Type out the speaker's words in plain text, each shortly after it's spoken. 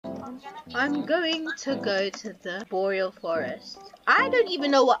I'm going to go to the Boreal Forest. I don't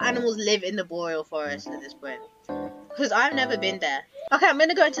even know what animals live in the Boreal Forest at this point, because I've never been there. Okay, I'm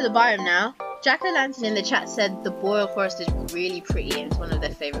gonna go into the biome now. JackOLantern in the chat said the Boreal Forest is really pretty and it's one of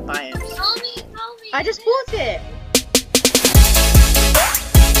their favorite biomes. Tell me. I just bought it!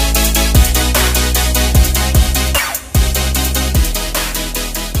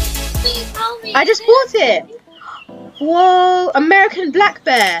 Please tell me. I just bought it! Whoa, American black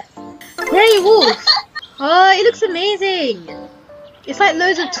bear! Grey wolf! Oh, it looks amazing! It's like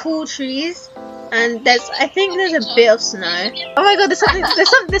loads of tall trees, and I think there's a bit of snow. Oh my god,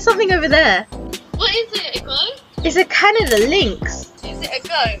 there's something over there. What is it? A goat? It's a Canada lynx. Is it a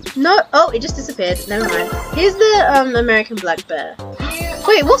goat? No, oh, it just disappeared. Never mind. Here's the American black bear.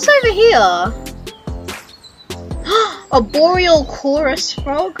 Wait, what's over here? A boreal chorus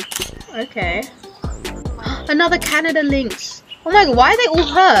frog? Okay. Another Canada lynx. Oh my god, why are they all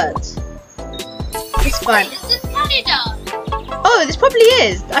hurt? It's fine. Wait, is this Canada? Oh, this probably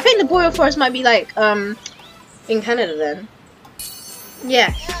is. I think the Boreal Forest might be like, in Canada then.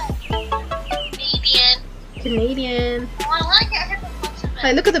 Yeah. Canadian. Oh, I like it. I have a bunch of it.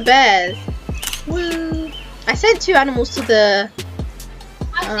 Like, look at the bears. Woo. I sent 2 animals to the,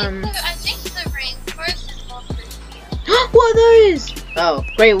 I think the rainforest is more pretty. What are those? Oh,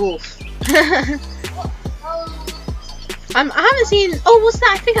 grey wolf. I haven't seen, oh, what's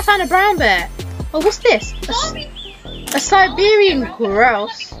that? I think I found a brown bear. Oh, what's this? A Siberian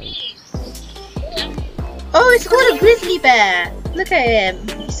grouse. Oh, it's called a grizzly bear. Look at him.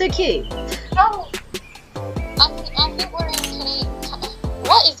 He's so cute. Oh, I think we're in Canada.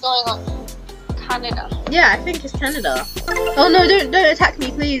 What is going on? Canada. Yeah, I think it's Canada. Oh no, don't attack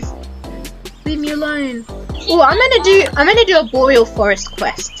me, please. Leave me alone. Oh, I'm gonna do a Boreal Forest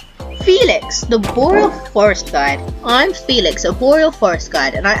quest. Felix, the Boreal Forest Guide. I'm Felix, a Boreal Forest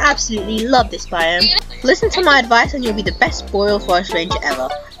Guide, and I absolutely love this biome. Listen to my advice and you'll be the best Boreal Forest Ranger ever.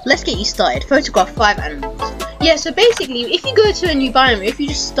 Let's get you started. Photograph 5 animals. Yeah, so basically, if you go to a new biome, if you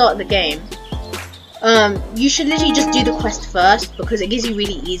just start the game, you should literally just do the quest first, because it gives you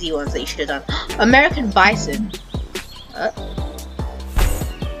really easy ones that you should have done. American bison.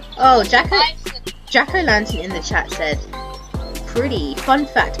 Oh, JackOLantern in the chat said, pretty. Fun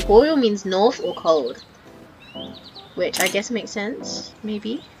fact, boreal means north or cold. Which I guess makes sense,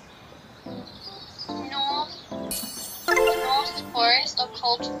 maybe. North forest or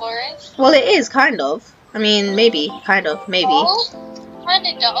cold forest? Well, it is, kind of. I mean, maybe, kind of, maybe. Cold?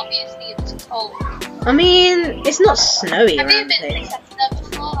 Canada, obviously it's cold. I mean, it's not snowy Have you around been to here. Canada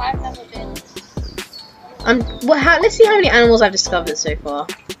before? I've never been. Let's see how many animals I've discovered so far.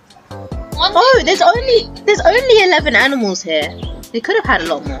 One Oh, thing- there's only 11 animals here. They could have had a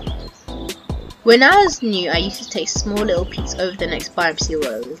lot more. When I was new, I used to take small little peeks over the next biome to see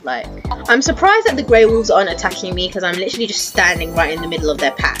what it was like. I'm surprised that the grey wolves aren't attacking me because I'm literally just standing right in the middle of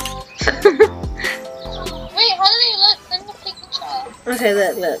their pack. Wait, how do they look? Send the picture. Okay,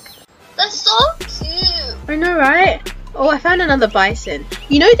 look. That's so cute. I know, right? Oh, I found another bison.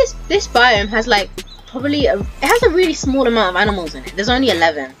 You know, this biome has like it has a really small amount of animals in it. There's only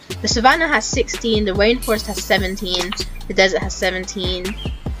 11. The savannah has 16, the rainforest has 17, the desert has 17,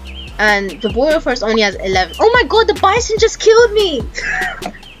 and the boreal forest only has 11. Oh my god, the bison just killed me!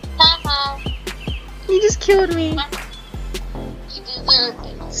 He just killed me. You deserve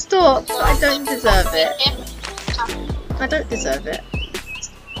it. Stop, I don't deserve it. I don't deserve it.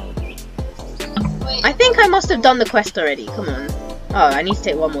 Wait, I think I must have done the quest already, come on. Oh, I need to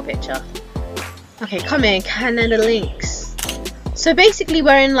take one more picture. Okay, come in, Canada lynx. So basically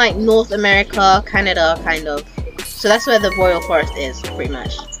we're in like North America, Canada, kind of. So that's where the Boreal Forest is, pretty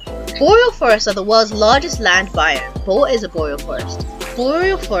much. Boreal forests are the world's largest land biome. But what is a boreal forest?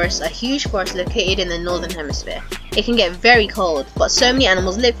 Boreal forests are huge forests located in the northern hemisphere. It can get very cold, but so many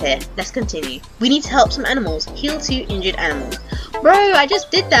animals live here. Let's continue. We need to help some animals. Heal 2 injured animals. Bro, I just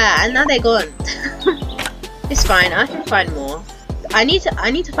did that and now they're gone. It's fine, I can find more. I need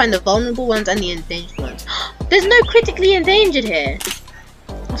to find the vulnerable ones and the endangered ones. There's no critically endangered here.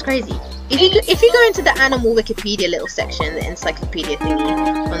 That's crazy. If you go into the animal Wikipedia little section, the encyclopedia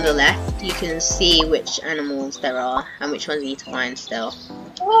thingy on the left, you can see which animals there are and which ones you need to find still.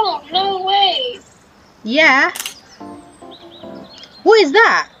 oh, no way. Yeah. What is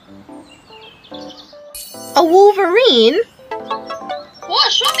that? A wolverine?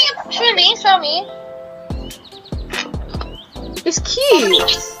 What? Show me. It's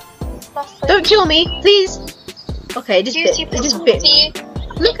cute. Don't kill me, please. Okay, it just bit me.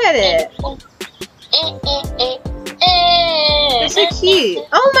 Look at it. It's so cute.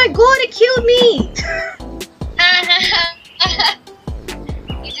 Oh my god, it killed me.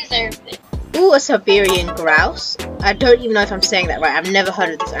 You everything. Ooh, a Siberian grouse. I don't even know if I'm saying that right. I've never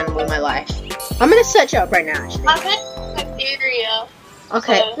heard of this animal in my life. I'm gonna search it up right now, actually. I've been to Siberia.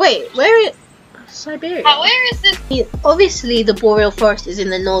 Okay, So- wait, where is Siberia? Where is this? Obviously, the Boreal Forest is in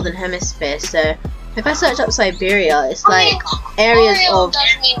the northern hemisphere, so if I search up Siberia, it's like areas Boreal of...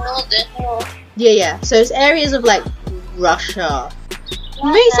 does mean northern. Yeah, so it's areas of like Russia.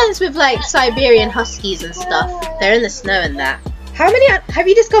 Makes sense with like Siberian huskies and stuff. They're in the snow and that. How many have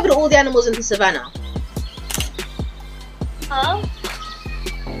you discovered all the animals in the savannah? Huh?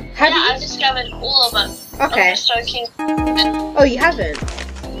 I've discovered all of them. Okay. I'm just joking. Oh, you haven't?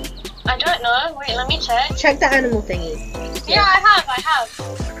 I don't know. Wait, let me check. Check the animal thingy. Yeah, I have.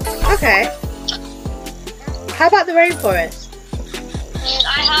 Okay. How about the rainforest?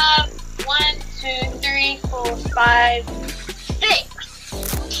 I have 1, 2, 3, 4, 5, 6.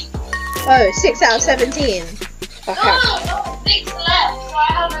 Oh, 6 out of 17. Okay. No, 6 left, so I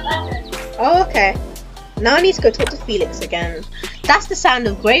have 11. Oh, okay. Now I need to go talk to Felix again. That's the sound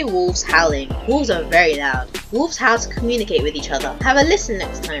of grey wolves howling. Wolves are very loud. Wolves howl to communicate with each other. Have a listen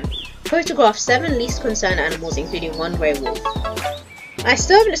next time. Photograph 7 least concerned animals, including 1 grey wolf. I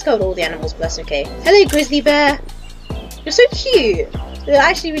still haven't discovered all the animals, but that's okay. Hello, grizzly bear. You're so cute. You're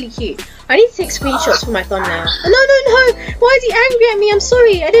actually really cute. I need to take screenshots for my thumbnail. Oh, no! Why is he angry at me? I'm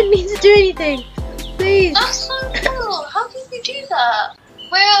sorry. I didn't mean to do anything. Please. That's so cool. How did you do that?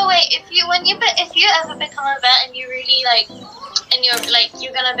 Wait. If you ever become a vet and you really and you're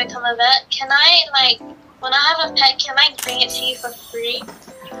gonna become a vet, can I when I have a pet, can I bring it to you for free?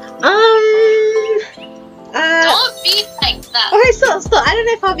 Don't be like that. Okay, stop. I don't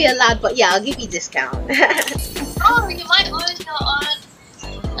know if I'll be allowed, but yeah, I'll give you a discount. Oh, you might own your own.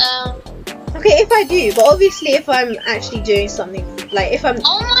 Okay, if I do, but obviously if I'm actually doing something, like if I'm...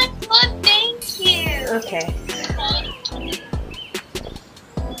 Oh my god, thank you! Okay.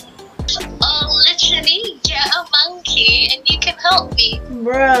 Literally, get a monkey and you can help me.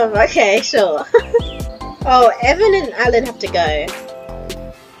 Bro, okay, sure. Oh, Evan and Alan have to go.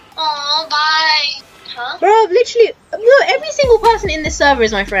 Oh, bye. Huh? Bro, literally, no, every single person in this server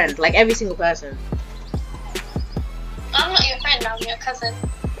is my friend. Like, every single person. I'm not your friend, I'm your cousin.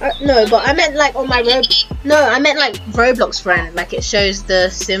 No, but I meant like on my I meant like Roblox friend. Like it shows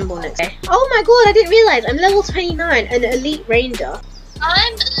the symbol next. Oh my god, I didn't realize I'm level 29, an elite ranger.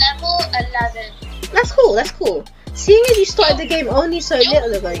 I'm level 11. That's cool. Seeing as you started the game only so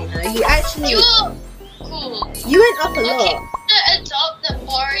little ago, you know, you actually... You're cool. You went up a lot. Okay, to adopt the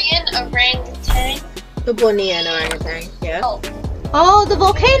Borean orangutan. The Bornean orangutan, yeah. Oh, the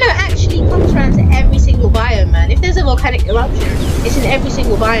volcano actually comes around to every single biome, man. If there's a volcanic eruption, it's in every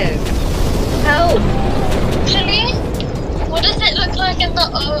single biome. Help! Actually, what does it look like in the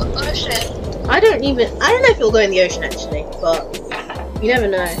ocean? I don't know if it'll go in the ocean actually, but you never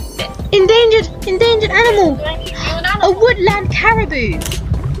know. Endangered animal! A woodland caribou!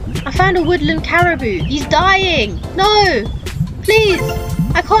 I found a woodland caribou. He's dying! No! Please!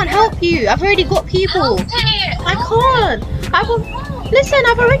 I can't help you. I've already got people. I can't. Listen,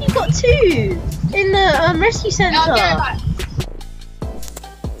 I've already got 2 in the rescue center.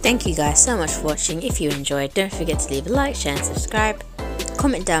 Thank you guys so much for watching. If you enjoyed, don't forget to leave a like, share and subscribe.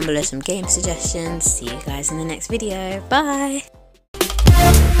 Comment down below some game suggestions. See you guys in the next video. Bye!